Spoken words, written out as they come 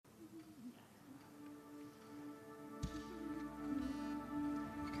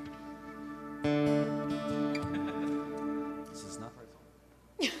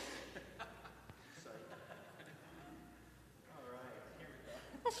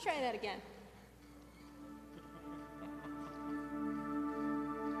let's try that again.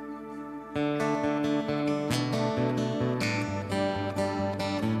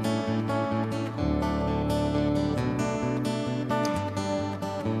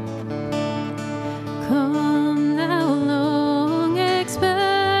 Come, thou long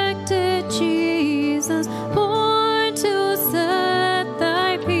expected Jesus, born to set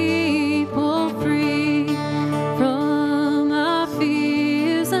thy people free from our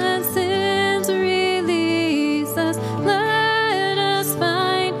fears and sins. Release us, let us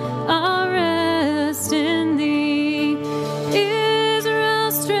find our rest in thee.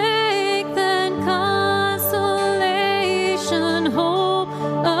 Israel's strength and consolation, hope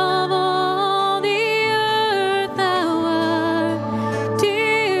of all the earth, thou art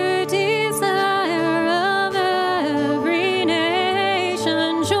dear desire of every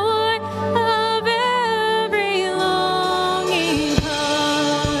nation, joy of every longing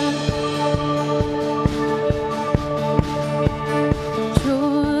heart.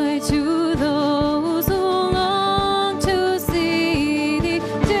 Joy to those who long to see thee.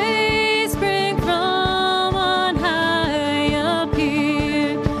 Day spring from on high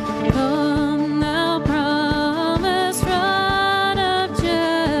appear. Come, thou promised rod of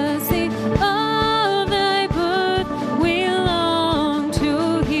Jesse, of thy birth we long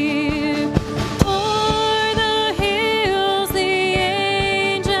to hear. O'er the hills the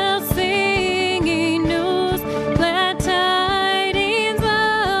angels singing news, glad tidings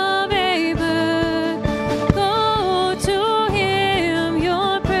of a birth. Go to him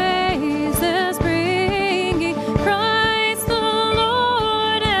your praises bringing, Christ the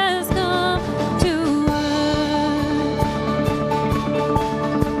Lord has come to earth.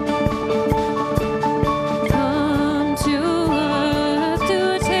 Come to earth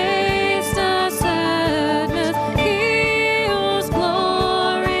to taste of sadness, He whose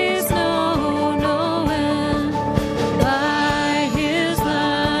glories know no end. By His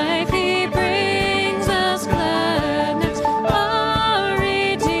life He brings us gladness, our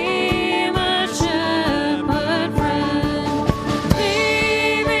Redeemer, Shepherd friend.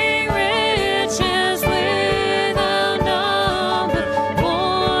 Leaving riches without number,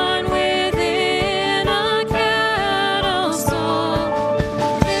 born within a cattle stall.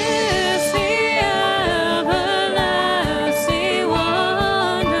 This the everlasting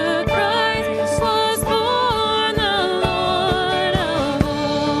wonder, Christ was born, the Lord of all.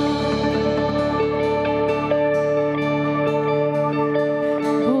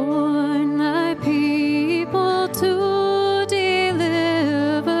 Born thy people to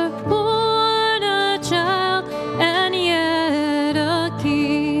deliver, born a child and yet a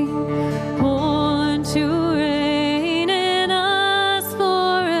king, born to reign in us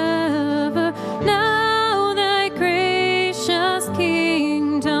forever. Now thy gracious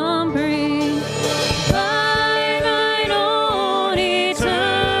kingdom bring. By thine own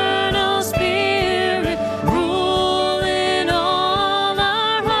eternal Spirit, rule in all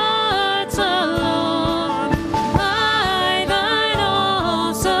our hearts alone. By thine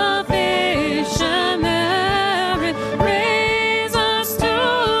all-sufficient merit, raise us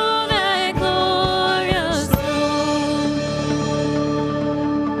to thy glorious throne.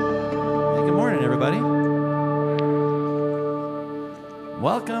 Hey, good morning, everybody.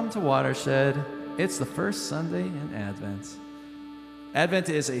 Welcome to Watershed. It's the first Sunday in Advent. Advent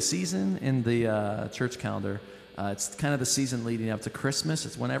is a season in the church calendar. It's kind of the season leading up to Christmas.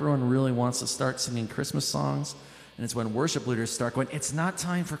 It's when everyone really wants to start singing Christmas songs, and it's when worship leaders start going, it's not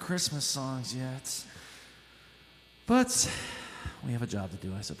time for Christmas songs yet. But we have a job to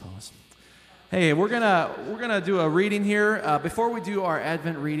do, I suppose. Hey, we're gonna do a reading here. Before we do our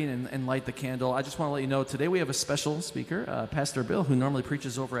Advent reading and light the candle, I just want to let you know today we have a special speaker, Pastor Bill, who normally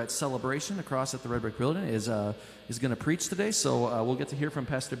preaches over at Celebration across at the Red Brick Building, is going to preach today. So we'll get to hear from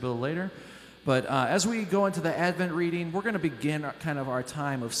Pastor Bill later. But as we go into the Advent reading, we're going to begin kind of our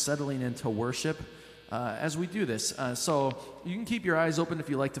time of settling into worship as we do this. So you can keep your eyes open if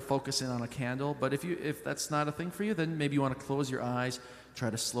you like to focus in on a candle. But if that's not a thing for you, then maybe you want to close your eyes, try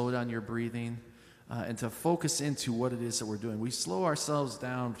to slow down your breathing, and to focus into what it is that we're doing. We slow ourselves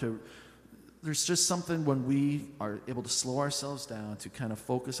down to. There's just something when we are able to slow ourselves down to kind of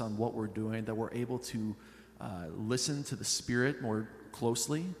focus on what we're doing, that we're able to listen to the Spirit more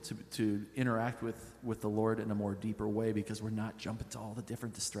closely, to interact with the Lord in a more deeper way, because we're not jumping to all the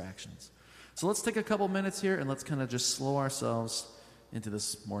different distractions. So let's take a couple minutes here and let's kind of just slow ourselves into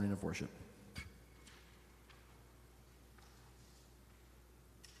this morning of worship.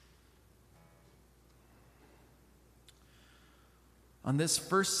 On this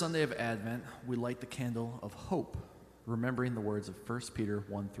first Sunday of Advent, we light the candle of hope, remembering the words of 1 Peter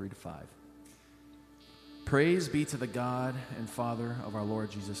 1:3-5. Praise be to the God and Father of our Lord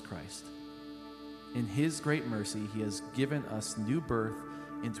Jesus Christ. In his great mercy, he has given us new birth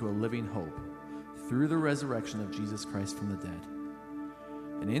into a living hope through the resurrection of Jesus Christ from the dead,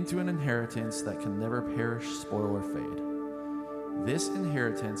 and into an inheritance that can never perish, spoil, or fade. This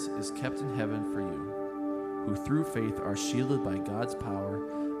inheritance is kept in heaven for you, who through faith are shielded by God's power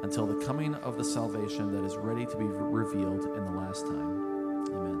until the coming of the salvation that is ready to be revealed in the last time.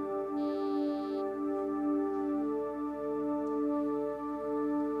 Amen.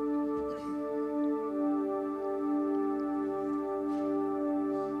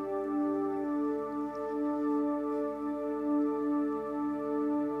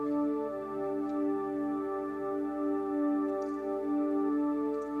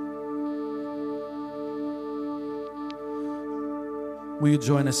 Will you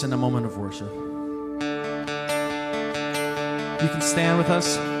join us in a moment of worship? You can stand with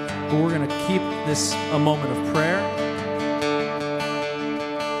us, but we're going to keep this a moment of prayer.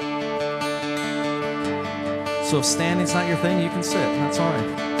 So if standing's not your thing, you can sit. That's all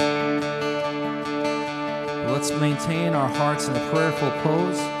right. But let's maintain our hearts in a prayerful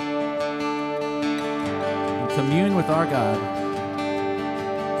pose and commune with our God.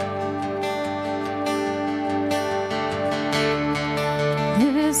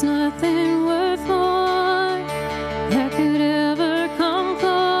 There's nothing worth more that could ever come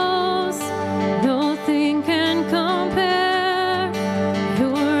close. Nothing can compare.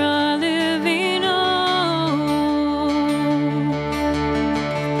 You're our living hope.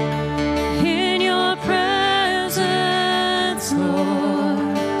 In your presence,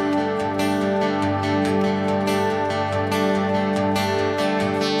 Lord,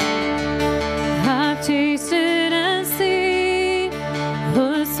 I've tasted and seen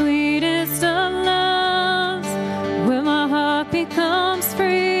the sweetest of loves, where my heart becomes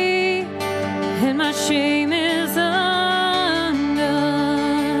free and my shame is undone.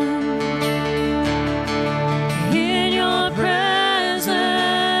 In your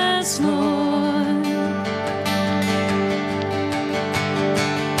presence, Lord,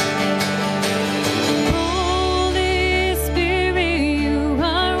 Holy Spirit, you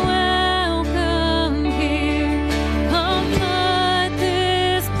are welcome here. Come flood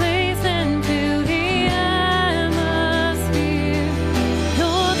this place and fill the atmosphere.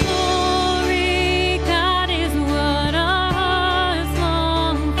 Your glory, God, is what our hearts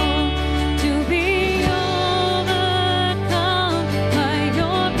long for, to be overcome by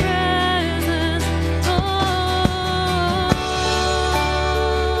your presence, Lord.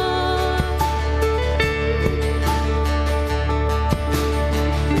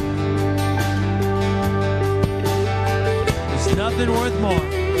 There's nothing worth more.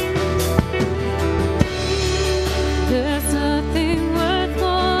 There's nothing worth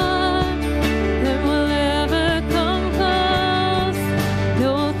more that will ever come close.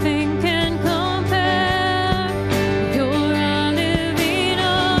 Nothing can compare. You're our living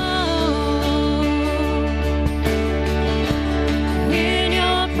hope. In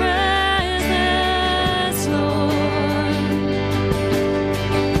your presence, Lord,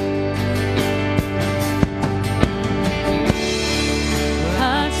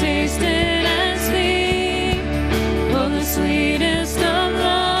 I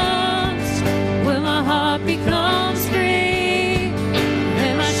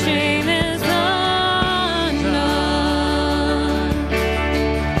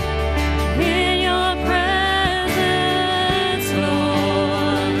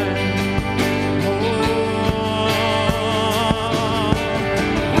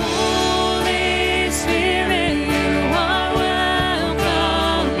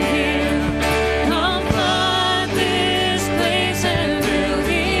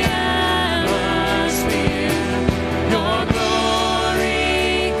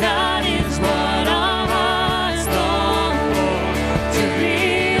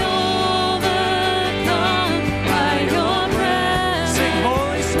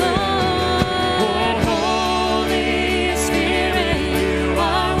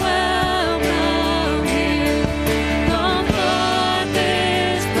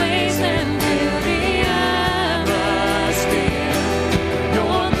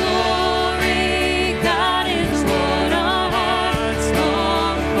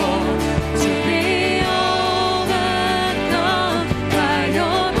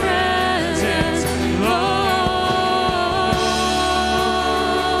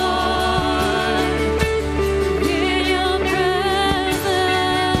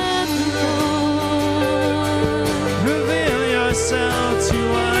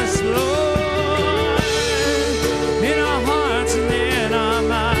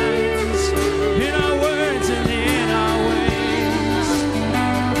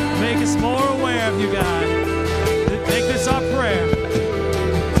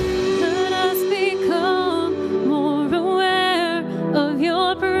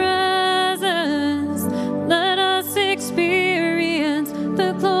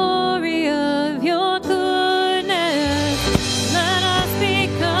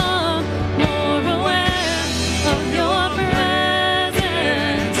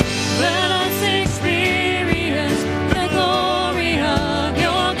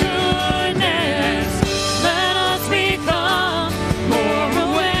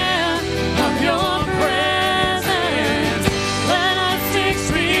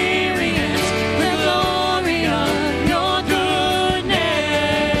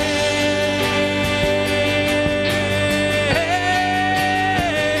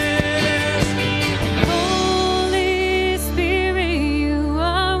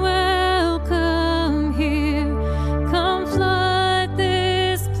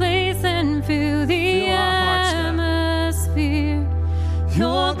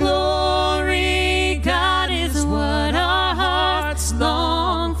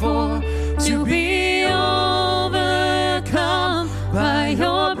to be overcome by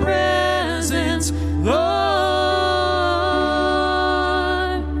your presence, Lord.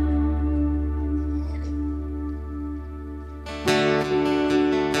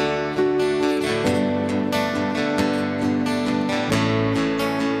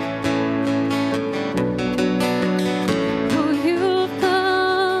 For you've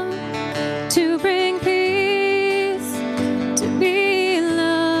come to bring peace, to be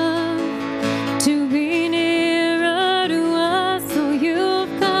loved, to be nearer to us. So you've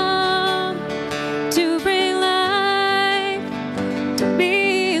come to bring light, to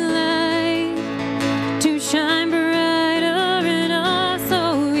be light, to shine brighter in us.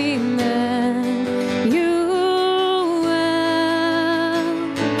 So Emmanuel,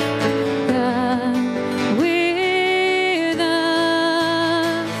 God with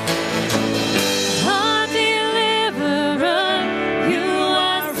us. Our deliverer, you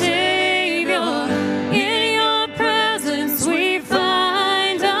are Savior. In your presence we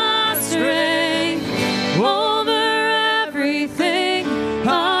find our strength. Over everything,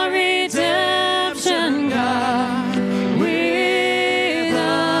 our redemption, God with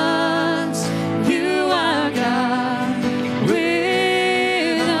us. You are God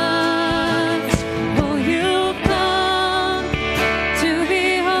with us. Oh, you've come to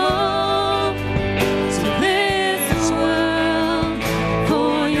be hope to this world,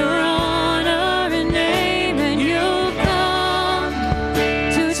 for your honor and name, and you've come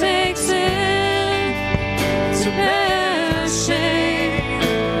to take sin, to bear shame,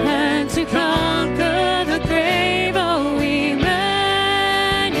 and to conquer the grave. Oh, Emmanuel,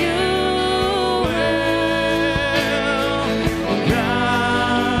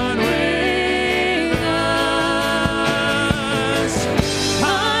 God with us.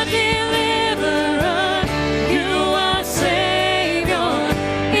 Our deliverer, you are Savior.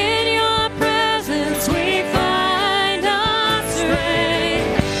 In your presence we find our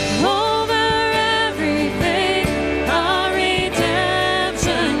strength. Over everything, our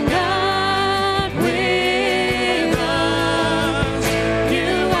redemption, God with us.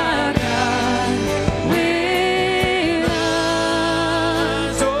 You are God with us.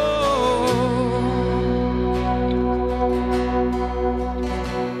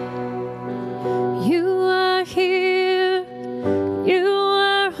 You are here, you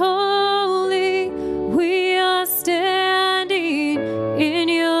are holy. We are standing in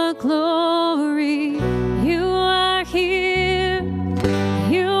your glory. You are here,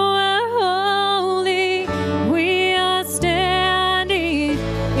 you are holy. We are standing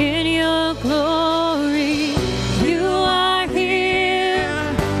in your glory. You are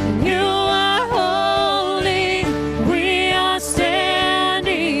here, you are holy. We are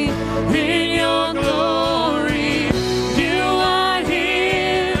standing in your glory. You are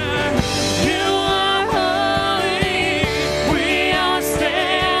here, you are holy. We are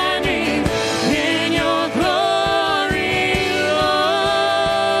standing in your glory, Lord.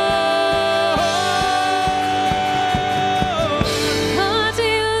 Our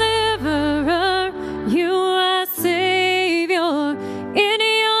deliverer, you are Savior. In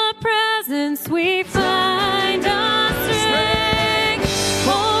your presence we find our strength.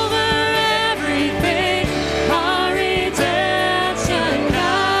 Over everything, our redemption,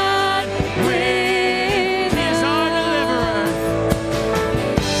 God with us.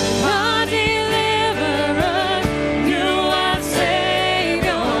 Our deliverer, you are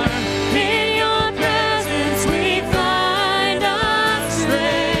Savior. In your presence we find our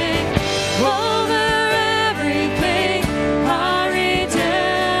strength. Over everything, our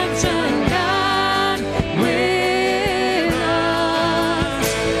redemption, God with us.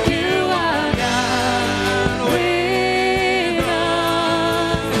 You are God with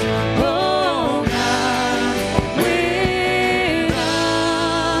us. Oh, God with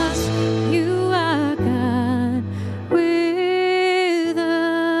us. You are God with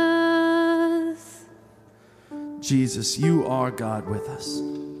us. Jesus, you are God with us.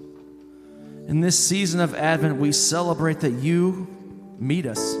 In this season of Advent, we celebrate that you meet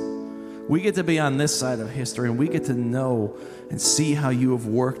us. We get to be on this side of history, and we get to know and see how you have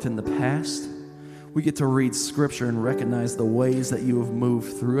worked in the past. We get to read Scripture and recognize the ways that you have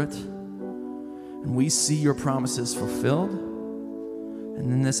moved through it. And we see your promises fulfilled.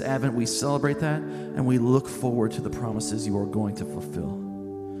 And in this Advent, we celebrate that, and we look forward to the promises you are going to fulfill.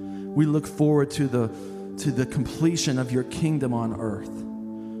 We look forward to the completion of your kingdom on earth.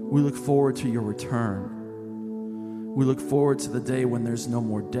 We look forward to your return. We look forward to the day when there's no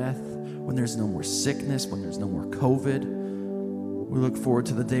more death, when there's no more sickness, when there's no more COVID. We look forward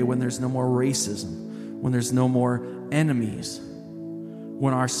to the day when there's no more racism, when there's no more enemies.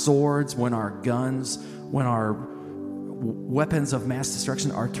 when our swords, when our guns, when our weapons of mass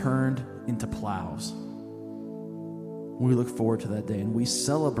destruction are turned into plows. We look forward to that day, and we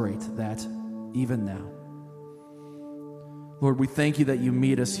celebrate that even now. Lord, we thank you that you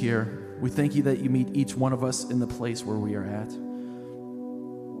meet us here. We thank you that you meet each one of us in the place where we are at.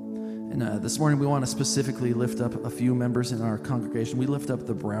 And this morning we want to specifically lift up a few members in our congregation. We lift up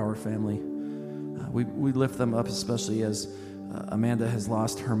the Brower family. We lift them up especially as Amanda has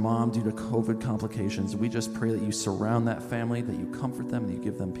lost her mom due to COVID complications. We just pray that you surround that family, that you comfort them, that you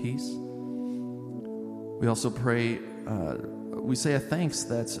give them peace. We also pray, we say a thanks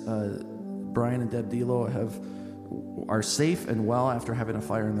that Brian and Deb Delo are safe and well after having a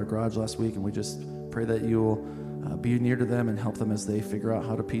fire in their garage last week, and we just pray that you'll be near to them and help them as they figure out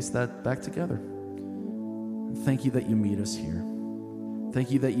how to piece that back together. And thank you that you meet us here.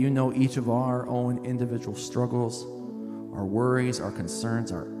 Thank you that you know each of our own individual struggles, our worries, our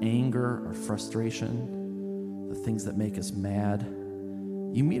concerns, our anger, our frustration, the things that make us mad.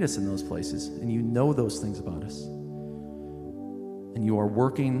 You meet us in those places, and you know those things about us. And you are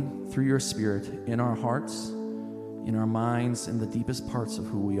working through your Spirit in our hearts, in our minds, in the deepest parts of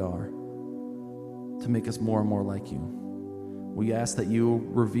who we are, to make us more and more like you. We ask that you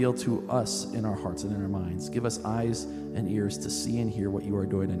reveal to us in our hearts and in our minds. Give us eyes and ears to see and hear what you are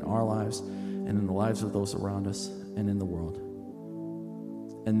doing in our lives and in the lives of those around us and in the world.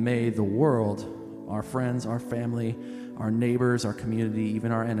 And may the world, our friends, our family, our neighbors, our community,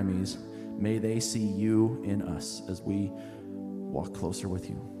 even our enemies, may they see you in us as we walk closer with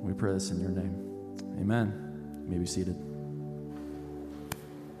you. We pray this in your name. Amen. You may be seated.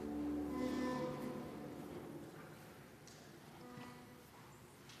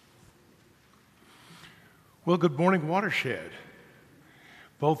 Well, good morning, Watershed.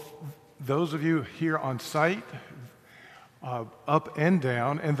 Both those of you here on site, up and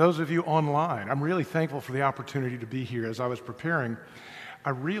down, and those of you online. I'm really thankful for the opportunity to be here. As I was preparing, I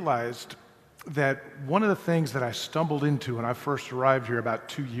realized that one of the things that I stumbled into when I first arrived here about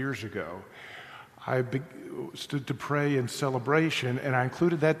 2 years ago, I stood to pray in celebration, and I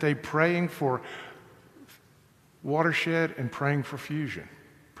included that day praying for Watershed and praying for Fusion,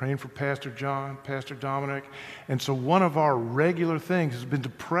 praying for Pastor John, Pastor Dominic. And so one of our regular things has been to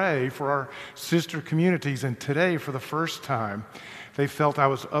pray for our sister communities. And today, for the first time, they felt I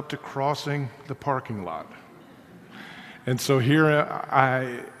was up to crossing the parking lot. And so here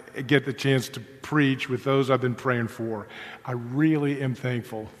I get the chance to preach with those I've been praying for. I really am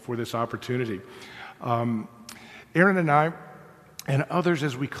thankful for this opportunity. Aaron and I and others,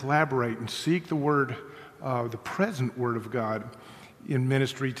 as we collaborate and seek the word, the present word of God in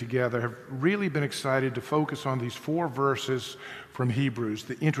ministry together, have really been excited to focus on these 4 verses from Hebrews,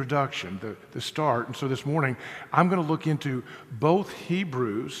 the introduction, the start. And so this morning, I'm going to look into both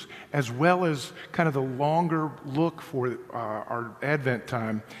Hebrews as well as kind of the longer look for our Advent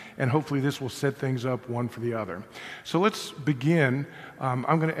time, and hopefully this will set things up one for the other. So let's begin.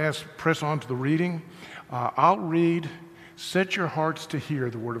 I'm going to press on to the reading. I'll read, "Set your hearts to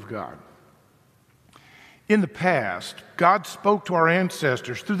hear the word of God. In the past, God spoke to our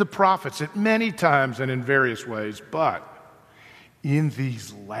ancestors through the prophets at many times and in various ways, but in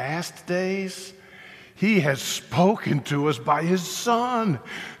these last days, He has spoken to us by His Son,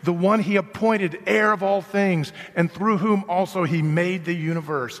 the one He appointed heir of all things, and through whom also He made the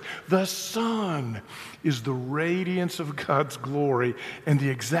universe. The Son is the radiance of God's glory and the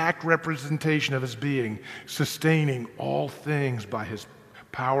exact representation of His being, sustaining all things by His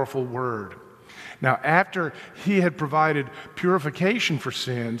powerful word. Now, after He had provided purification for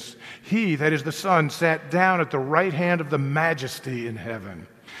sins, He, that is the Son, sat down at the right hand of the Majesty in heaven.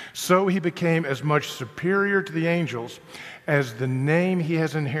 So He became as much superior to the angels as the name He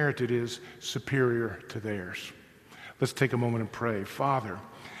has inherited is superior to theirs." Let's take a moment and pray. Father,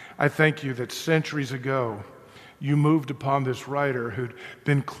 I thank You that centuries ago You moved upon this writer who'd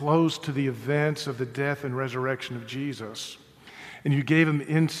been close to the events of the death and resurrection of Jesus. And You gave him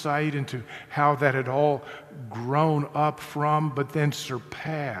insight into how that had all grown up from, but then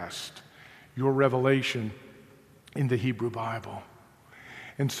surpassed Your revelation in the Hebrew Bible.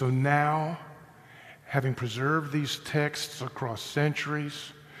 And so now, having preserved these texts across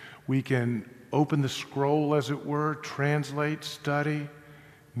centuries, we can open the scroll, as it were, translate, study,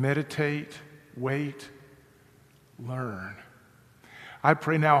 meditate, wait, learn. I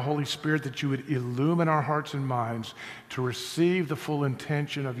pray now, Holy Spirit, that You would illumine our hearts and minds to receive the full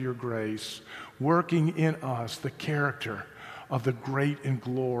intention of Your grace, working in us the character of the great and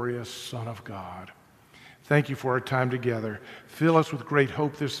glorious Son of God. Thank You for our time together. Fill us with great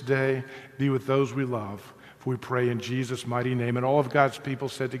hope this day. Be with those we love. For we pray in Jesus' mighty name. And all of God's people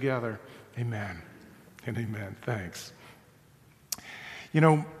said together, amen and amen. Thanks. You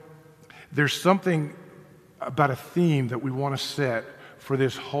know, there's something about a theme that we want to set for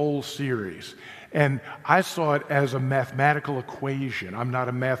this whole series. And I saw it as a mathematical equation. I'm not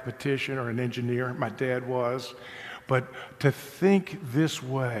a mathematician or an engineer. My dad was. But to think this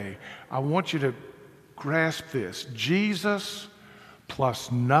way, I want you to grasp this. Jesus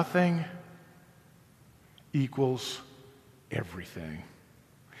plus nothing equals everything.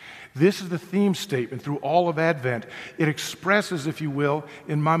 This is the theme statement through all of Advent. It expresses, if you will,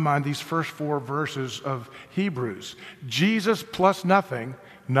 in my mind, these first 4 verses of Hebrews. Jesus plus nothing,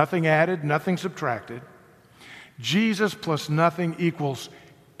 nothing added, nothing subtracted. Jesus plus nothing equals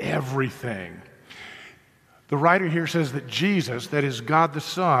everything. The writer here says that Jesus, that is God the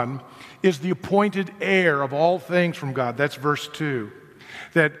Son, is the appointed heir of all things from God. That's verse 2.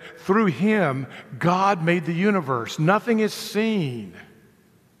 That through him, God made the universe. Nothing is seen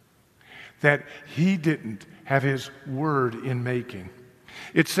that he didn't have his word in making.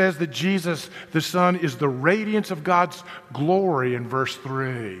 It says that Jesus, the Son, is the radiance of God's glory in verse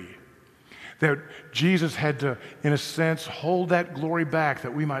 3. That Jesus had to, in a sense, hold that glory back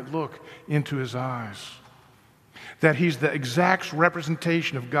that we might look into his eyes. That he's the exact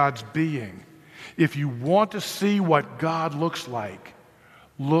representation of God's being. If you want to see what God looks like,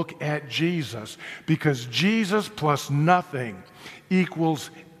 look at Jesus, because Jesus plus nothing equals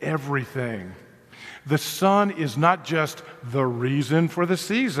everything. The Son is not just the reason for the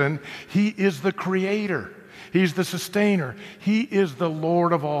season. He is the creator. He's the sustainer. He is the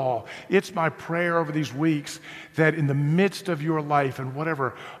Lord of all. It's my prayer over these weeks that in the midst of your life and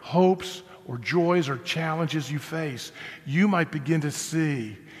whatever hopes or joys or challenges you face, you might begin to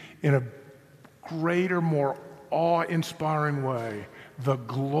see in a greater, more awe-inspiring way the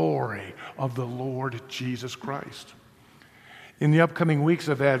glory of the Lord Jesus Christ. In the upcoming weeks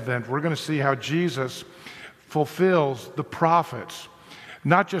of Advent, we're going to see how Jesus fulfills the prophets,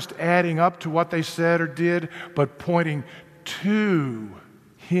 not just adding up to what they said or did, but pointing to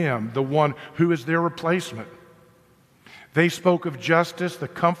him, the one who is their replacement. They spoke of justice, the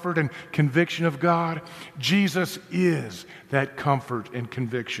comfort and conviction of God. Jesus is that comfort and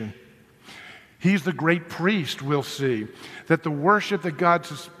conviction. He's the great priest, we'll see, that the worship that God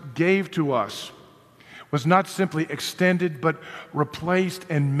gave to us was not simply extended, but replaced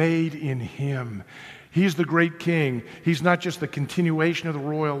and made in him. He's the great king. He's not just the continuation of the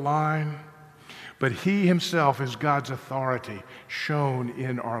royal line, but he himself is God's authority shown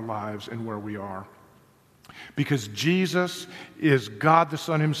in our lives and where we are. Because Jesus is God the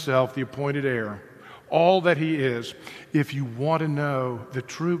Son himself, the appointed heir, all that he is. If you want to know the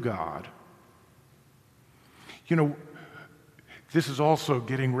true God, you know, this is also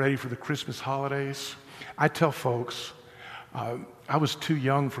getting ready for the Christmas holidays. I tell folks, I was too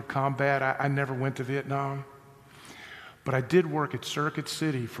young for combat. I never went to Vietnam. But I did work at Circuit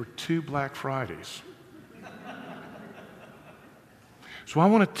City for 2 Black Fridays. So I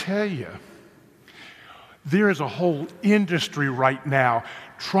want to tell you, there is a whole industry right now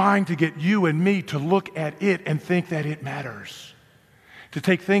trying to get you and me to look at it and think that it matters. To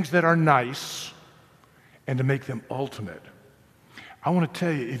take things that are nice and to make them ultimate. I want to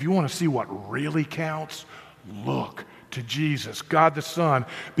tell you, if you want to see what really counts, look to Jesus, God the Son,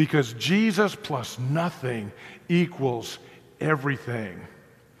 because Jesus plus nothing equals everything.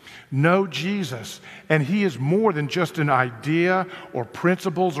 Know Jesus, and he is more than just an idea or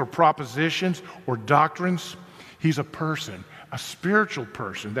principles or propositions or doctrines. He's a person, a spiritual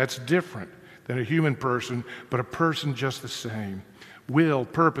person that's different than a human person, but a person just the same. Will,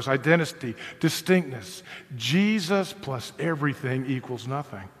 purpose, identity, distinctness. Jesus plus everything equals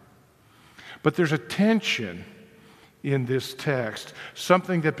nothing. But there's a tension in this text,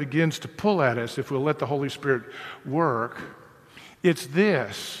 something that begins to pull at us if we'll let the Holy Spirit work. It's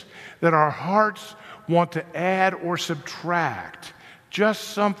this, that our hearts want to add or subtract just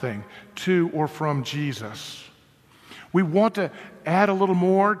something to or from Jesus. We want to add a little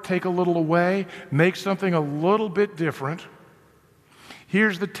more, take a little away, make something a little bit different.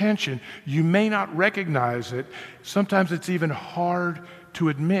 Here's the tension. You may not recognize it. Sometimes it's even hard to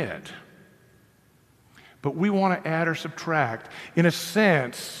admit. But we want to add or subtract. In a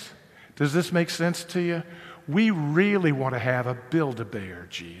sense, does this make sense to you? We really want to have a Build-A-Bear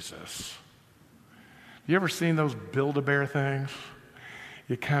Jesus. You ever seen those Build-A-Bear things?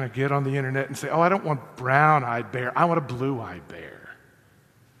 You kind of get on the internet and say, oh, I don't want brown-eyed bear. I want a blue-eyed bear.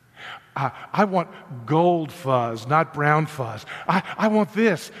 I want gold fuzz, not brown fuzz. I want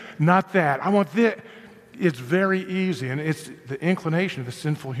this, not that. I want this. It's very easy, and it's the inclination of the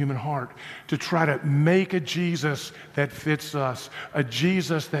sinful human heart to try to make a Jesus that fits us, a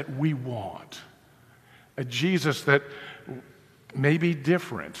Jesus that we want, a Jesus that may be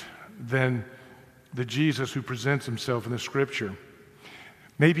different than the Jesus who presents himself in the Scripture.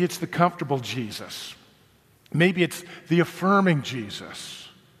 Maybe it's the comfortable Jesus. Maybe it's the affirming Jesus.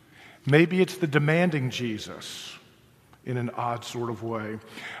 Maybe it's the demanding Jesus in an odd sort of way.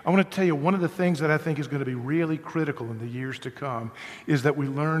 I want to tell you, one of the things that I think is going to be really critical in the years to come is that we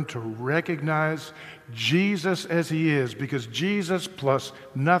learn to recognize Jesus as he is, because Jesus plus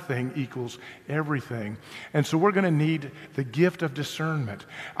nothing equals everything. And so we're going to need the gift of discernment.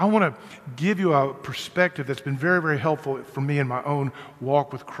 I want to give you a perspective that's been very, very helpful for me in my own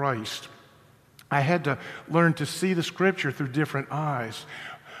walk with Christ. I had to learn to see the Scripture through different eyes.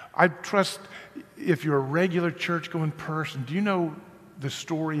 I trust if you're a regular church-going person, do you know the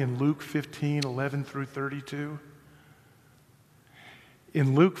story in Luke 15, 11 through 32?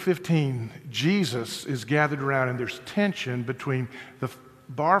 In Luke 15, Jesus is gathered around, and there's tension between the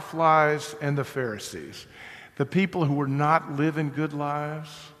barflies and the Pharisees, the people who were not living good lives,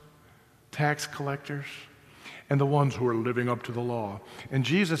 tax collectors, and the ones who are living up to the law. And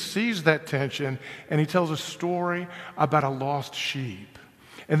Jesus sees that tension, and he tells a story about a lost sheep.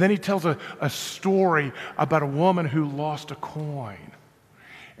 And then he tells a story about a woman who lost a coin.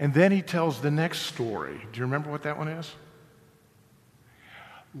 And then he tells the next story. Do you remember what that one is?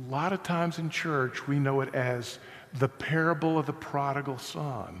 A lot of times in church, we know it as the parable of the prodigal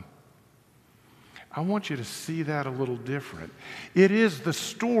son. I want you to see that a little different. It is the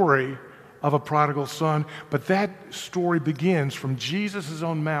story of a prodigal son, but that story begins from Jesus'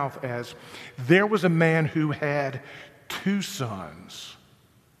 own mouth as, there was a man who had 2 sons.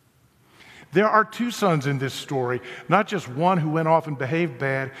 There are 2 sons in this story, not just one who went off and behaved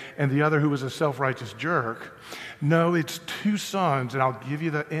bad and the other who was a self-righteous jerk. No, it's 2 sons, and I'll give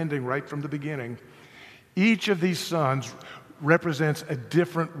you the ending right from the beginning. Each of these sons represents a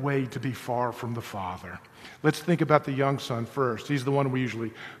different way to be far from the Father. Let's think about the young son first. He's the one we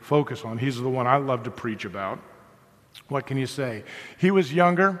usually focus on. He's the one I love to preach about. What can you say? He was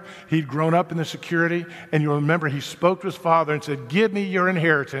younger, he'd grown up in the security, and you'll remember he spoke to his father and said, give me your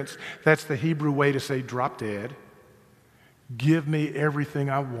inheritance. That's the Hebrew way to say drop dead. Give me everything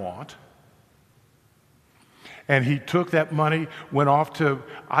I want. And he took that money, went off to,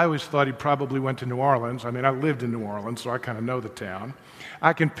 I always thought he probably went to New Orleans. I mean, I lived in New Orleans, so I kind of know the town.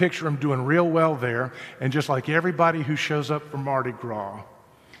 I can picture him doing real well there, and just like everybody who shows up for Mardi Gras,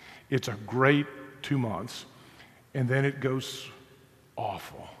 it's a great 2 months. And then it goes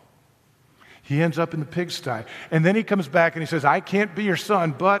awful. He ends up in the pigsty. And then he comes back and he says, I can't be your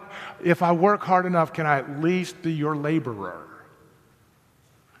son, but if I work hard enough, can I at least be your laborer?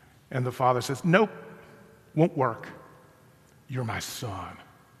 And the father says, nope, won't work. You're my son.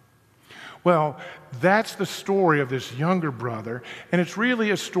 Well, that's the story of this younger brother, and it's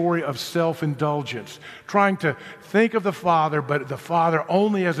really a story of self-indulgence, trying to think of the Father, but the Father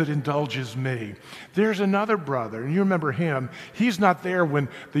only as it indulges me. There's another brother, and you remember him. He's not there when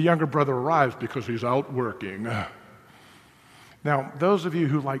the younger brother arrives because he's out working. Now, those of you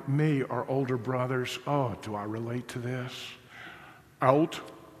who, like me, are older brothers, oh, do I relate to this? Out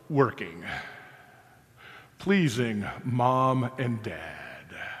working, pleasing mom and dad.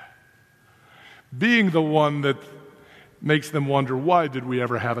 Being the one that makes them wonder, why did we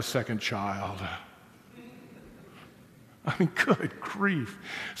ever have a second child? I mean, good grief.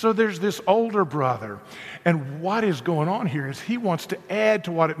 So there's this older brother, and what is going on here is he wants to add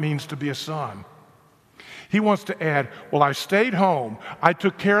to what it means to be a son. He wants to add, well, I stayed home, I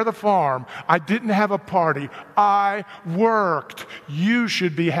took care of the farm, I didn't have a party, I worked. You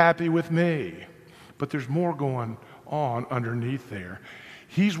should be happy with me. But there's more going on underneath there.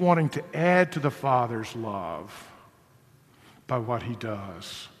 He's wanting to add to the Father's love by what he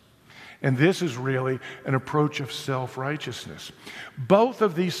does. And this is really an approach of self-righteousness. Both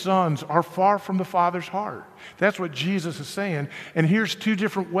of these sons are far from the Father's heart. That's what Jesus is saying. And here's 2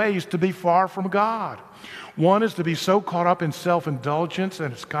 different ways to be far from God. One is to be so caught up in self-indulgence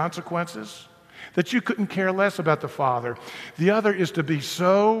and its consequences that you couldn't care less about the Father. The other is to be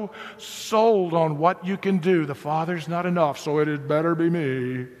so sold on what you can do, the Father's not enough, so it had better be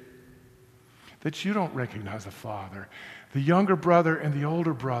me, that you don't recognize the Father. The younger brother and the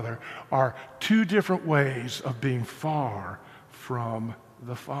older brother are 2 different ways of being far from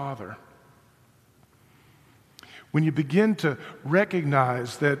the Father. When you begin to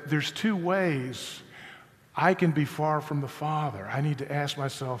recognize that there's 2 ways I can be far from the Father, I need to ask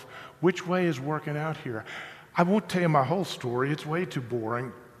myself, which way is working out here? I won't tell you my whole story. It's way too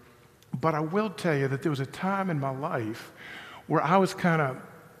boring. But I will tell you that there was a time in my life where I was kind of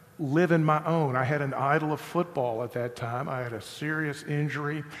living my own. I had an idol of football at that time. I had a serious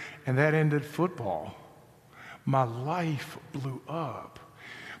injury, and that ended football. My life blew up.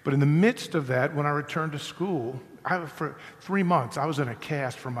 But in the midst of that, when I returned to school, for 3 months, I was in a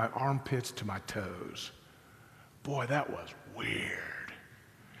cast from my armpits to my toes. Boy, that was weird.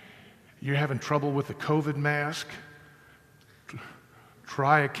 You're having trouble with the COVID mask?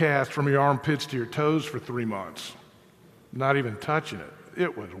 Try a cast from your armpits to your toes for 3 months. Not even touching it.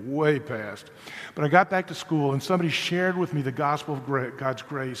 It was way past. But I got back to school, and somebody shared with me the gospel of God's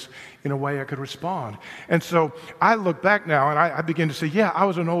grace in a way I could respond. And so I look back now, and I begin to say, yeah, I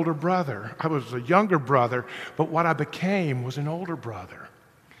was an older brother. I was a younger brother, but what I became was an older brother.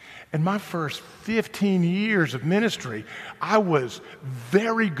 In my first 15 years of ministry, I was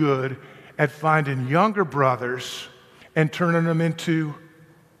very good at finding younger brothers and turning them into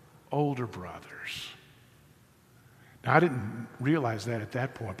older brothers. Now, I didn't realize that at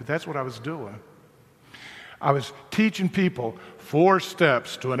that point, but that's what I was doing. I was teaching people 4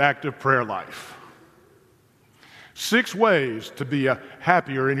 steps to an active prayer life. 6 ways to be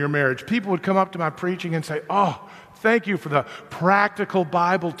happier in your marriage. People would come up to my preaching and say, oh, thank you for the practical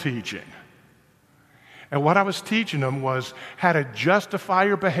Bible teaching. And what I was teaching them was how to justify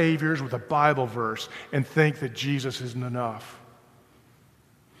your behaviors with a Bible verse and think that Jesus isn't enough.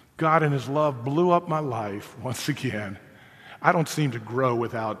 God in his love blew up my life once again. I don't seem to grow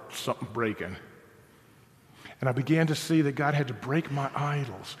without something breaking. And I began to see that God had to break my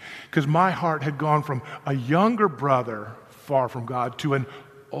idols because my heart had gone from a younger brother far from God to an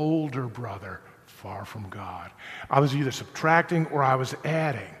older brother far from God. I was either subtracting or I was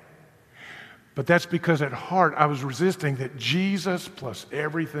adding. But that's because at heart I was resisting that Jesus plus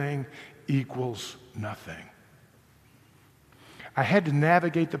everything equals nothing. I had to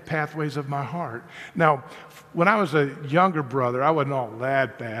navigate the pathways of my heart. Now, when I was a younger brother, I wasn't all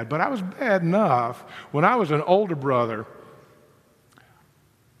that bad, but I was bad enough. When I was an older brother,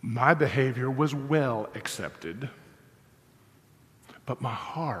 my behavior was well accepted. But my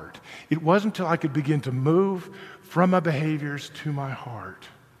heart, it wasn't until I could begin to move from my behaviors to my heart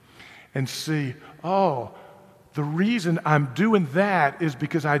and see, oh, the reason I'm doing that is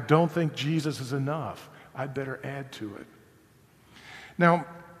because I don't think Jesus is enough. I'd better add to it. Now,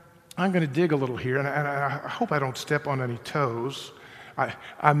 I'm going to dig a little here, and I hope I don't step on any toes.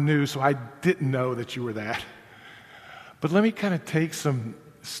 I'm new, so I didn't know that you were that. But let me kind of take some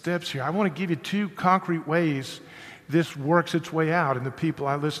steps here. I want to give you 2 concrete ways this works its way out in the people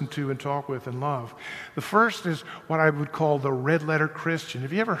I listen to and talk with and love. The first is what I would call the red letter Christian.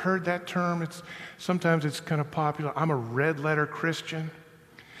 Have you ever heard that term? Sometimes it's kind of popular. I'm a red letter Christian.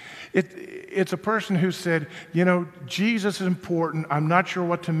 It's a person who said, you know, Jesus is important. I'm not sure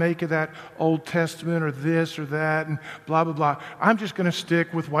what to make of that Old Testament or this or that and blah, blah, blah. I'm just going to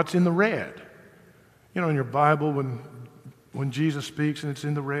stick with what's in the red. You know, in your Bible when Jesus speaks and it's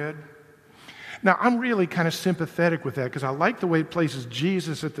in the red. Now, I'm really kind of sympathetic with that because I like the way it places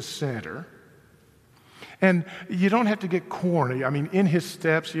Jesus at the center. And you don't have to get corny. I mean, In His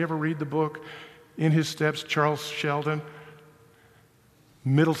Steps, you ever read the book In His Steps, Charles Sheldon?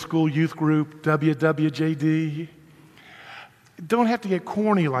 Middle school youth group, WWJD. Don't have to get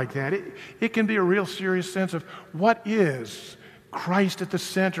corny like that. It can be a real serious sense of what is Christ at the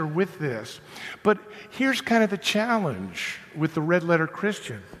center with this. But here's kind of the challenge with the red letter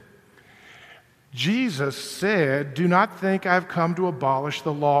Christian. Jesus said, do not think I've come to abolish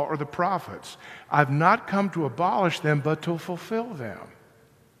the law or the prophets. I've not come to abolish them, but to fulfill them.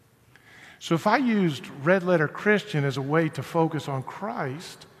 So if I used red letter Christian as a way to focus on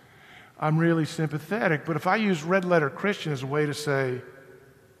Christ, I'm really sympathetic. But if I use red letter Christian as a way to say,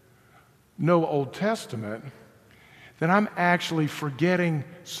 no Old Testament, then I'm actually forgetting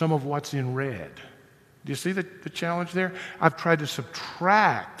some of what's in red. Do you see the challenge there? I've tried to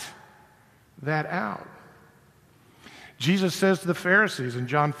subtract that out. Jesus says to the Pharisees in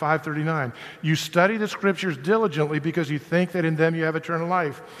John 5:39, you study the scriptures diligently because you think that in them you have eternal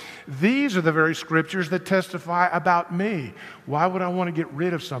life. These are the very scriptures that testify about me. Why would I want to get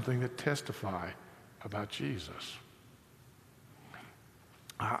rid of something that testify about Jesus?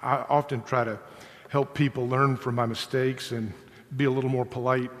 I often try to help people learn from my mistakes and be a little more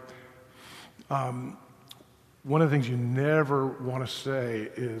polite. One of the things you never want to say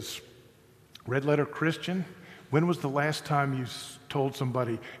is, red letter Christian, when was the last time you told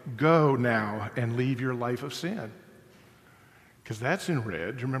somebody, go now and leave your life of sin? Because that's in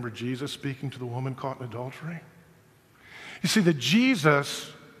red. Do you remember Jesus speaking to the woman caught in adultery? You see, the Jesus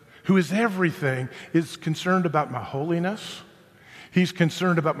who is everything is concerned about my holiness. He's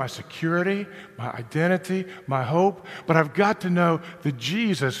concerned about my security, my identity, my hope, but I've got to know the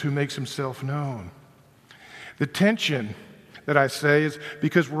Jesus who makes himself known. The tension that I say is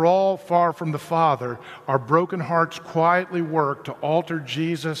because we're all far from the Father, our broken hearts quietly work to alter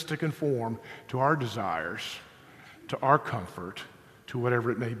Jesus to conform to our desires, to our comfort, to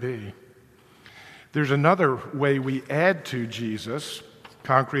whatever it may be. There's another way we add to Jesus.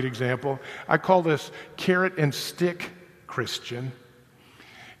 Concrete example. I call this carrot and stick Christian.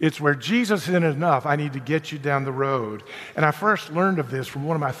 It's where Jesus isn't enough. I need to get you down the road. And I first learned of this from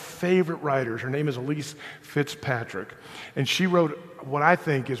one of my favorite writers. Her name is Elyse Fitzpatrick. And she wrote what I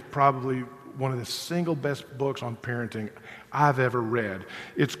think is probably one of the single best books on parenting I've ever read.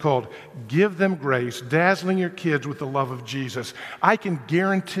 It's called Give Them Grace, Dazzling Your Kids with the Love of Jesus. I can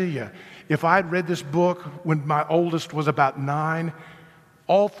guarantee you, if I'd read this book when my oldest was about 9,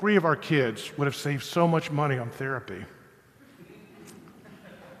 all 3 of our kids would have saved so much money on therapy.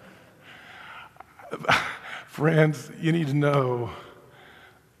 Friends, you need to know,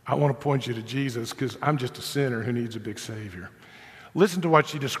 I want to point you to Jesus because I'm just a sinner who needs a big Savior. Listen to what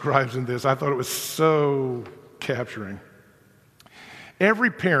she describes in this. I thought it was so capturing.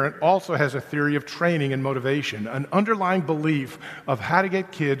 Every parent also has a theory of training and motivation, an underlying belief of how to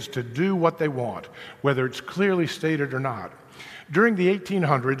get kids to do what they want, whether it's clearly stated or not. During the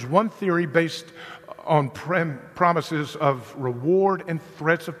 1800s, one theory based on promises of reward and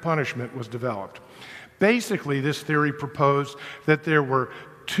threats of punishment was developed. Basically, this theory proposed that there were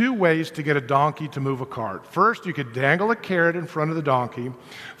 2 ways to get a donkey to move a cart. First, you could dangle a carrot in front of the donkey,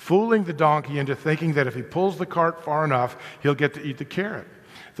 fooling the donkey into thinking that if he pulls the cart far enough, he'll get to eat the carrot.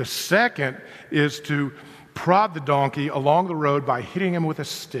 The second is to prod the donkey along the road by hitting him with a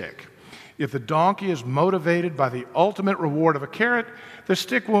stick. If the donkey is motivated by the ultimate reward of a carrot, the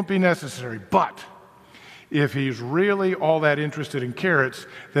stick won't be necessary. But if he's really all that interested in carrots,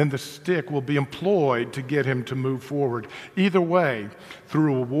 then the stick will be employed to get him to move forward. Either way,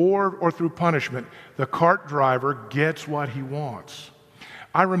 through reward or through punishment, the cart driver gets what he wants.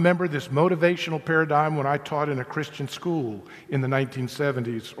 I remember this motivational paradigm when I taught in a Christian school in the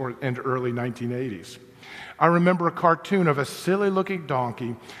 1970s and early 1980s. I remember a cartoon of a silly-looking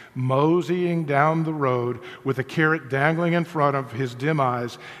donkey moseying down the road with a carrot dangling in front of his dim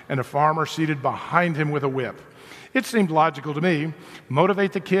eyes and a farmer seated behind him with a whip. It seemed logical to me.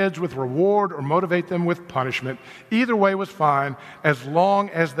 Motivate the kids with reward or motivate them with punishment. Either way was fine as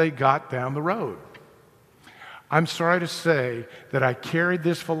long as they got down the road. I'm sorry to say that I carried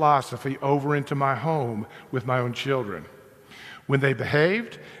this philosophy over into my home with my own children. When they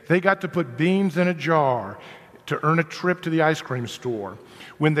behaved, they got to put beans in a jar to earn a trip to the ice cream store.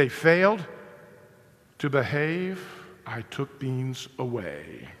 When they failed to behave, I took beans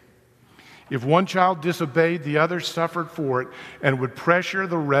away. If one child disobeyed, the others suffered for it and would pressure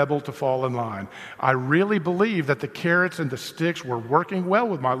the rebel to fall in line. I really believe that the carrots and the sticks were working well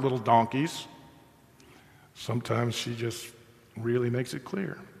with my little donkeys. Sometimes she just really makes it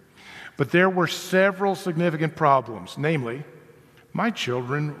clear. But there were several significant problems, namely, my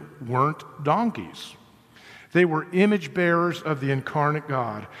children weren't donkeys. They were image bearers of the incarnate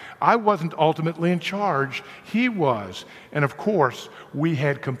God. I wasn't ultimately in charge. He was. And of course, we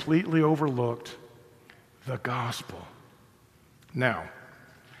had completely overlooked the gospel. Now,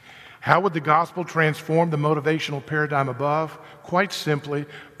 how would the gospel transform the motivational paradigm above? Quite simply,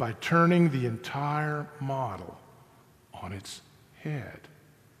 by turning the entire model on its head.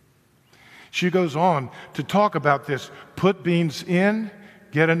 She goes on to talk about this. Put beans in,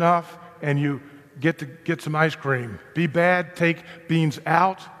 get enough, and you get some ice cream. Be bad, take beans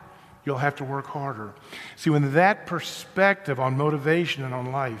out, you'll have to work harder. See, when that perspective on motivation and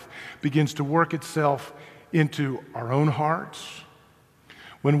on life begins to work itself into our own hearts,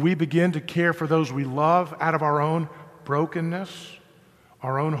 when we begin to care for those we love out of our own brokenness,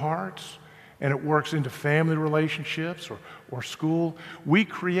 our own hearts, and it works into family relationships or school, we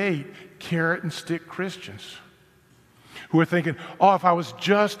create carrot and stick Christians who are thinking, oh, if I was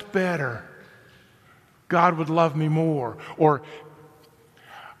just better, God would love me more. Or,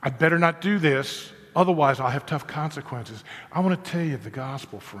 I'd better not do this, otherwise I'll have tough consequences. I want to tell you the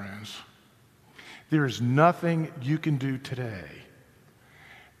gospel, friends. There is nothing you can do today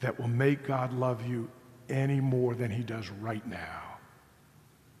that will make God love you any more than he does right now.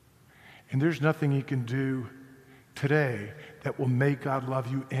 And there's nothing you can do today that will make God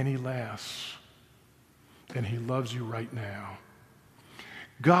love you any less than he loves you right now.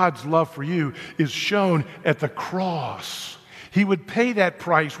 God's love for you is shown at the cross. He would pay that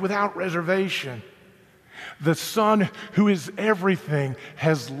price without reservation. The Son, who is everything,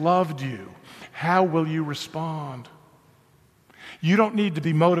 has loved you. How will you respond? You don't need to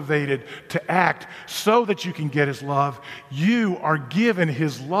be motivated to act so that you can get his love. You are given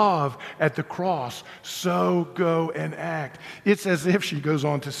his love at the cross. So go and act. It's as if, she goes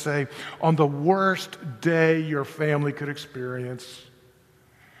on to say, on the worst day your family could experience,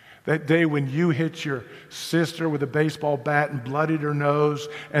 that day when you hit your sister with a baseball bat and bloodied her nose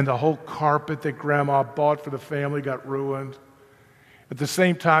and the whole carpet that Grandma bought for the family got ruined. At the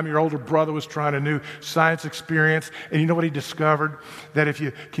same time, your older brother was trying a new science experience, and you know what he discovered? That if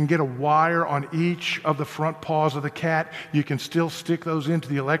you can get a wire on each of the front paws of the cat, you can still stick those into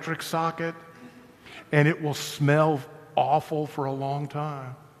the electric socket, and it will smell awful for a long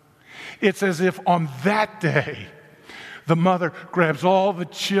time. It's as if on that day, the mother grabs all the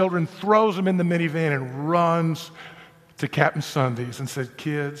children, throws them in the minivan, and runs to Captain Sunday's and said,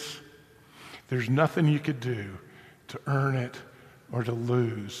 kids, there's nothing you could do to earn it or to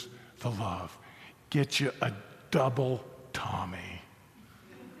lose the love. Get you a double Tommy.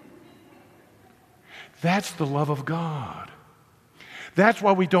 That's the love of God. That's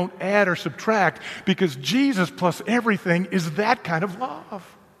why we don't add or subtract, because Jesus plus everything is that kind of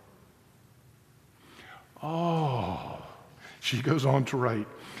love. Oh, she goes on to write,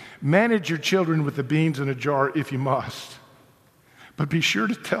 manage your children with the beans in a jar if you must, but be sure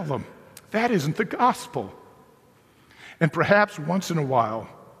to tell them that isn't the gospel. And perhaps once in a while,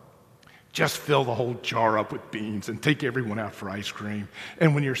 just fill the whole jar up with beans and take everyone out for ice cream.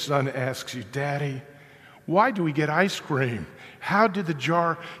 And when your son asks you, Daddy, why do we get ice cream? How did the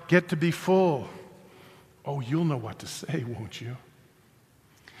jar get to be full? Oh, you'll know what to say, won't you?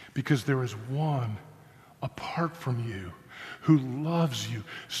 Because there is one apart from you who loves you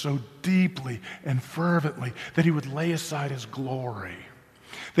so deeply and fervently that he would lay aside his glory,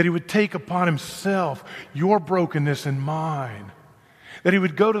 that he would take upon himself your brokenness and mine, that he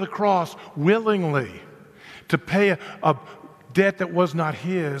would go to the cross willingly to pay a debt that was not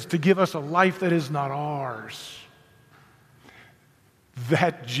his, to give us a life that is not ours.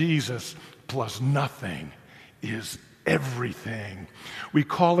 That Jesus plus nothing is everything. We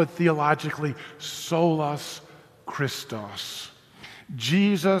call it theologically solas Christos.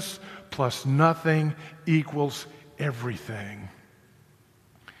 Jesus plus nothing equals everything.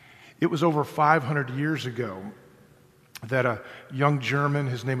 It was over 500 years ago that a young German,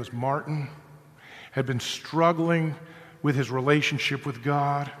 his name was Martin, had been struggling with his relationship with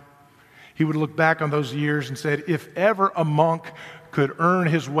God. He would look back on those years and said, if ever a monk could earn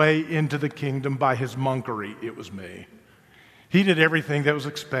his way into the kingdom by his monkery, it was me. He did everything that was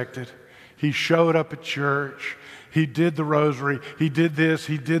expected. He showed up at church. He did the rosary. He did this.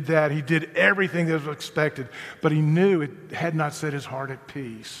 He did that. He did everything that was expected. But he knew it had not set his heart at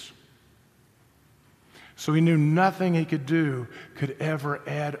peace. So he knew nothing he could do could ever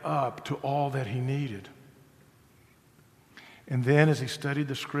add up to all that he needed. And then as he studied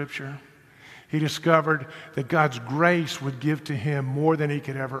the scripture, he discovered that God's grace would give to him more than he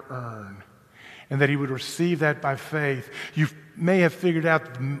could ever earn, and that he would receive that by faith. You may have figured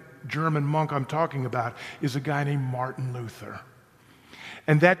out the German monk I'm talking about is a guy named Martin Luther.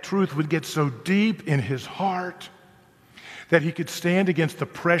 And that truth would get so deep in his heart that he could stand against the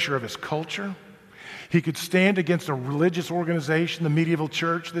pressure of his culture. He could stand against a religious organization, the medieval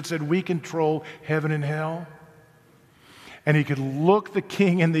church, that said we control heaven and hell. And he could look the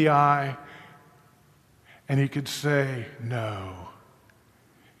king in the eye and he could say, no.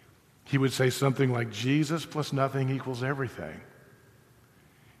 He would say something like, Jesus plus nothing equals everything.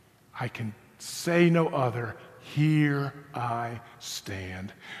 I can say no other. Here I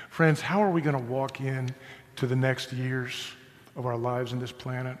stand. Friends, how are we going to walk in to the next years of our lives on this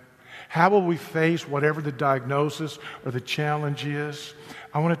planet? How will we face whatever the diagnosis or the challenge is?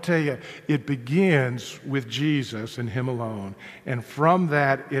 I want to tell you, it begins with Jesus and him alone. And from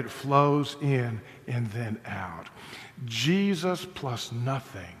that, it flows in and then out. Jesus plus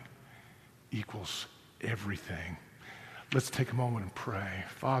nothing equals everything. Let's take a moment and pray.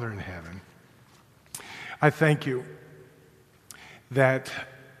 Father in heaven, I thank you that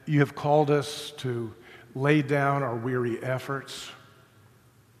you have called us to lay down our weary efforts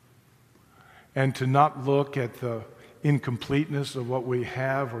and to not look at the incompleteness of what we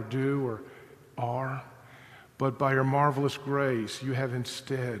have or do or are, but by your marvelous grace, you have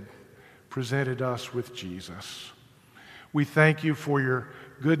instead presented us with Jesus. We thank you for your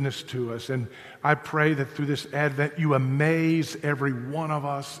goodness to us, and I pray that through this Advent, you amaze every one of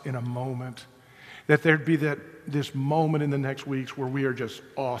us in a moment, that there'd be this moment in the next weeks where we are just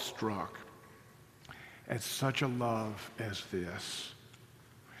awestruck at such a love as this.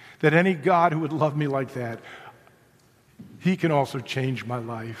 That any God who would love me like that He can also change my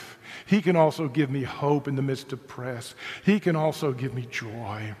life. He can also give me hope in the midst of press. He can also give me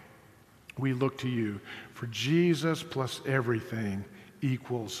joy. We look to you, for Jesus plus everything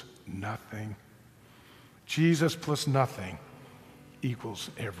equals nothing. Jesus plus nothing equals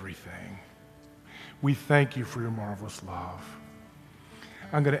everything. We thank you for your marvelous love.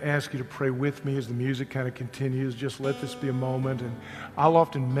 I'm going to ask you to pray with me as the music kind of continues. Just let this be a moment. And I'll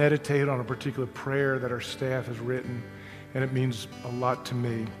often meditate on a particular prayer that our staff has written, and it means a lot to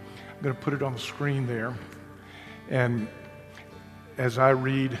me. I'm going to put it on the screen there. And as I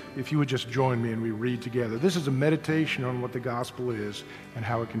read, if you would just join me and we read together. This is a meditation on what the gospel is and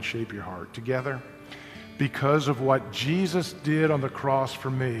how it can shape your heart. Together, because of what Jesus did on the cross for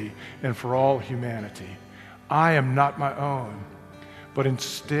me and for all humanity, I am not my own, but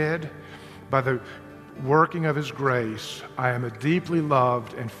instead, by the working of his grace, I am a deeply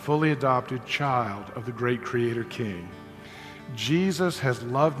loved and fully adopted child of the great Creator King. Jesus has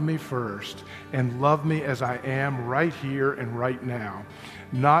loved me first and loved me as I am right here and right now,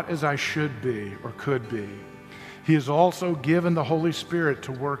 not as I should be or could be. He has also given the Holy Spirit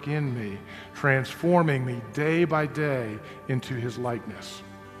to work in me, transforming me day by day into his likeness.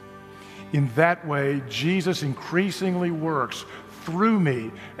 In that way, Jesus increasingly works through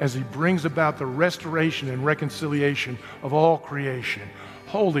me as he brings about the restoration and reconciliation of all creation.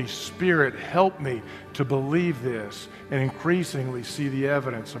 Holy Spirit, help me to believe this and increasingly see the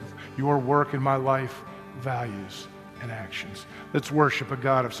evidence of your work in my life, values, and actions. Let's worship a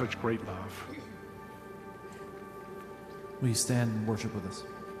God of such great love. Will you stand and worship with us?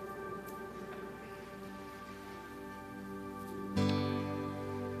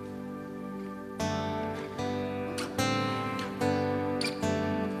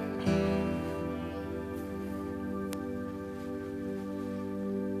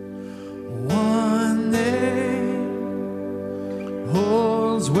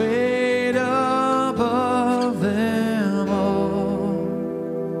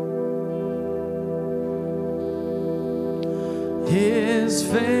 His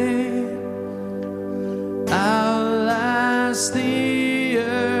fame outlasts the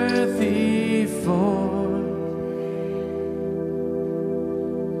earthly form.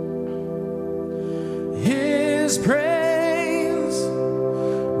 His praise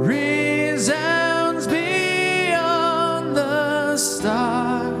resounds beyond the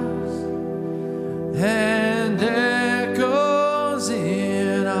stars.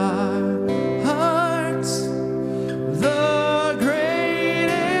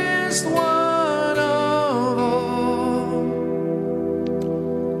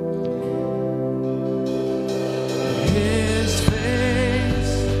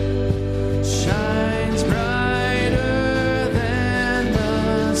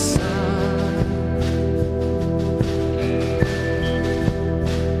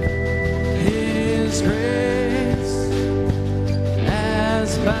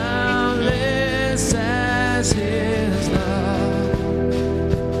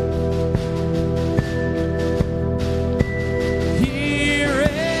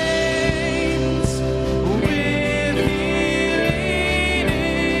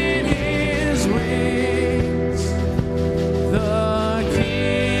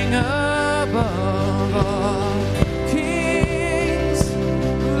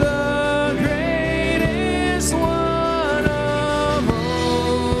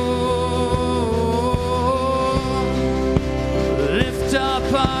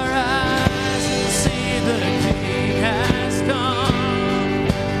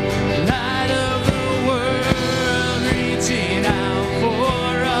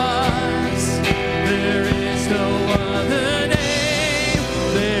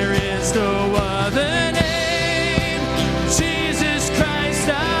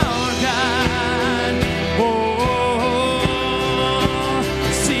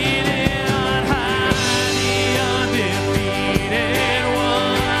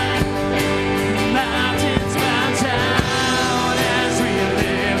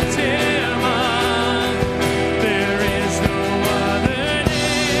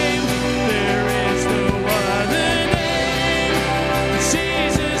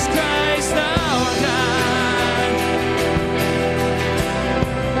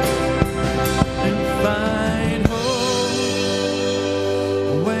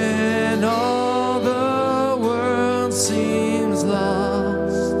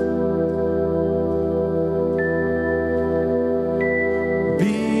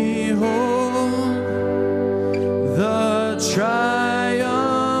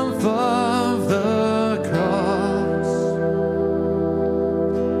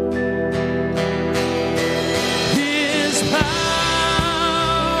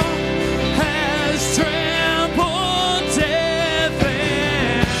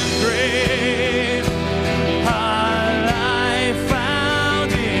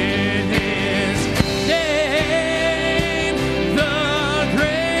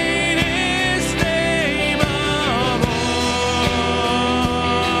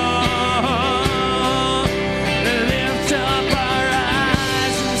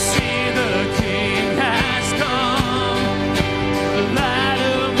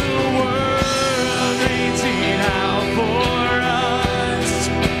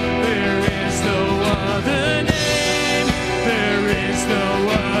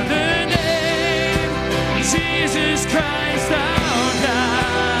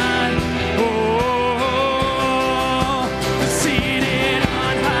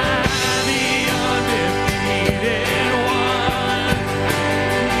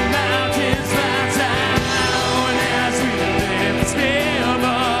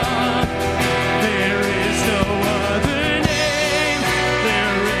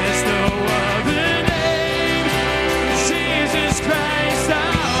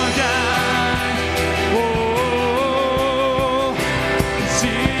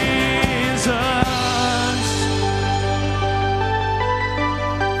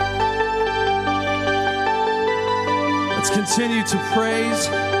 continue to praise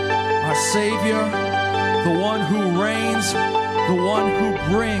our Savior, the one who reigns, the one who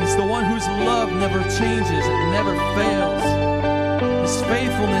brings, the one whose love never changes, it never fails. His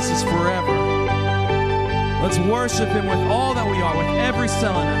faithfulness is forever. Let's worship him with all that we are, with every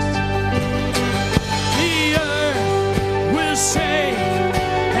cell in us. The earth will shake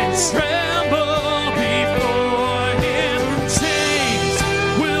and tremble before him. Chains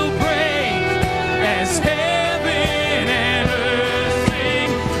will break as heaven and earth sing.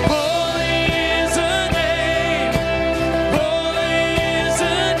 Holy is the name, holy is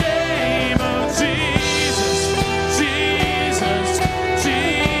the name of Jesus, Jesus,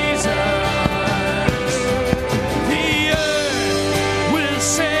 Jesus. The earth will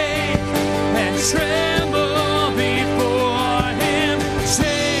shake and tremble before him.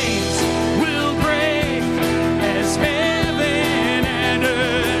 Chains will break as heaven and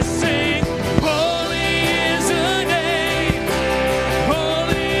earth sing. Holy is the name,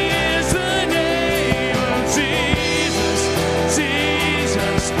 holy is the name of Jesus,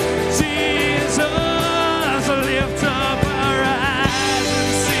 Jesus, Jesus. Lift up our eyes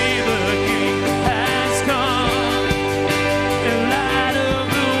and see the King has come. In light of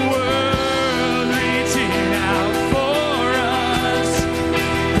the world reaching out for us,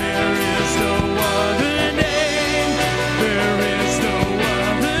 there is no other name, there is no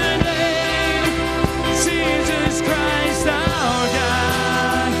other name, Jesus Christ our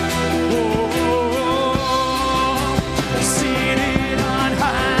God. Seated on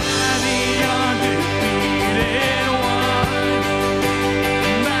high, the undefeated one.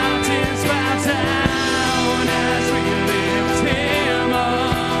 Mountains bow down as we lift him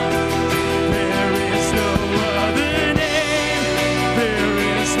up. There is no other name, there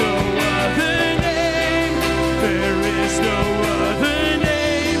is no other name, there is no other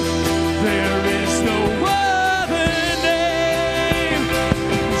name, there is no other name,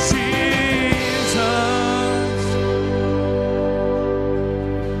 Jesus.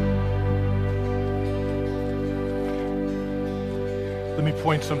 Let me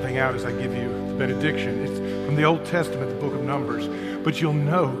point something out as I give you the benediction. It's from the Old Testament, the book of Numbers. But you'll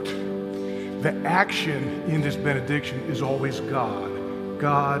note the action in this benediction is always God.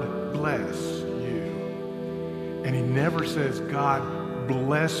 God bless you. And he never says, God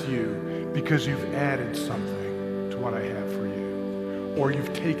bless you because you've added something to what I have for you, or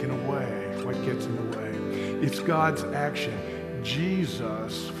you've taken away what gets in the way. It's God's action.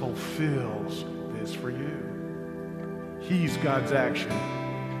 Jesus fulfills this for you. He's God's action.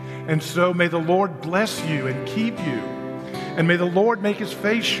 And so may the Lord bless you and keep you. And may the Lord make his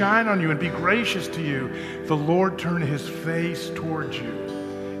face shine on you and be gracious to you. The Lord turn his face towards you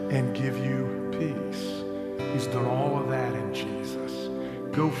and give you peace. He's done all of that in Jesus.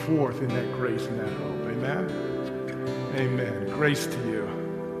 Go forth in that grace and that hope. Amen? Amen. Grace to you.